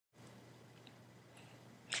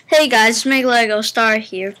Hey guys, it's MegaLegostar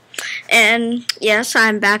here, and yes,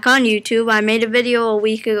 I'm back on YouTube. I made a video a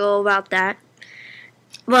week ago about that,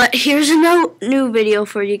 but here's a new video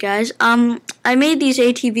for you guys. I made these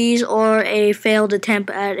ATVs, or a failed attempt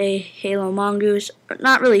at a Halo Mongoose.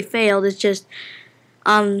 Not really failed, it's just,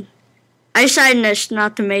 I decided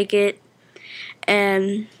not to make it,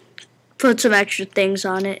 and put some extra things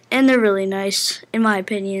on it, and they're really nice, in my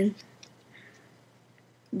opinion.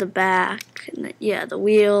 The back, and the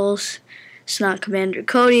wheels. It's not Commander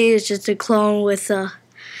Cody, it's just a clone with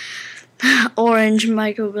orange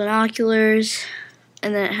micro binoculars,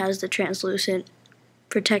 and then it has the translucent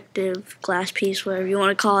protective glass piece, whatever you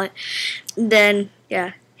want to call it. Then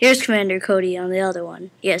here's Commander Cody on the other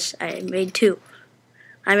one. Yes, I made two.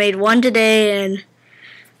 I made one today and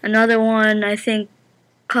another one I think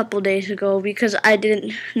a couple days ago, because I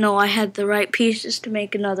didn't know I had the right pieces to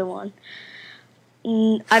make another one.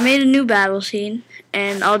 I made a new battle scene,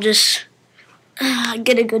 and I'll just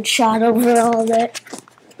get a good shot over all of it.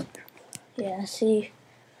 Yeah, see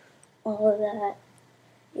all of that.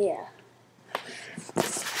 Yeah.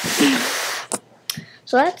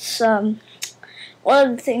 So that's one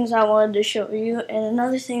of the things I wanted to show you, and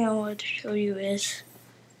another thing I wanted to show you is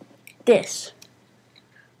this.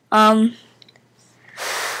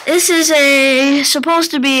 This is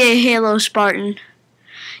supposed to be a Halo Spartan.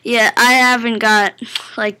 Yeah, I haven't got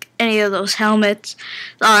like any of those helmets,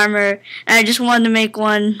 the armor, and I just wanted to make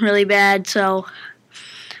one really bad, so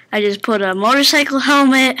I just put a motorcycle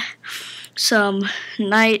helmet, some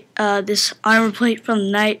this armor plate from the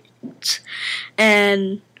Knights,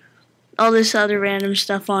 and all this other random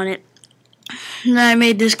stuff on it. And then I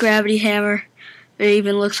made this gravity hammer. It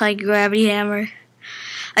even looks like a gravity hammer.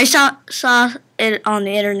 I saw it on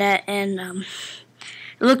the internet, and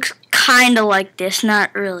it looks kind of like this,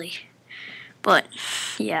 not really. But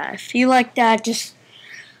yeah, if you like that, just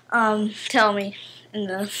tell me in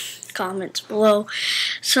the comments below.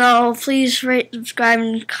 So please rate, subscribe,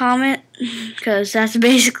 and comment, because that's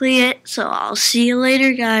basically it. So I'll see you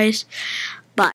later, guys.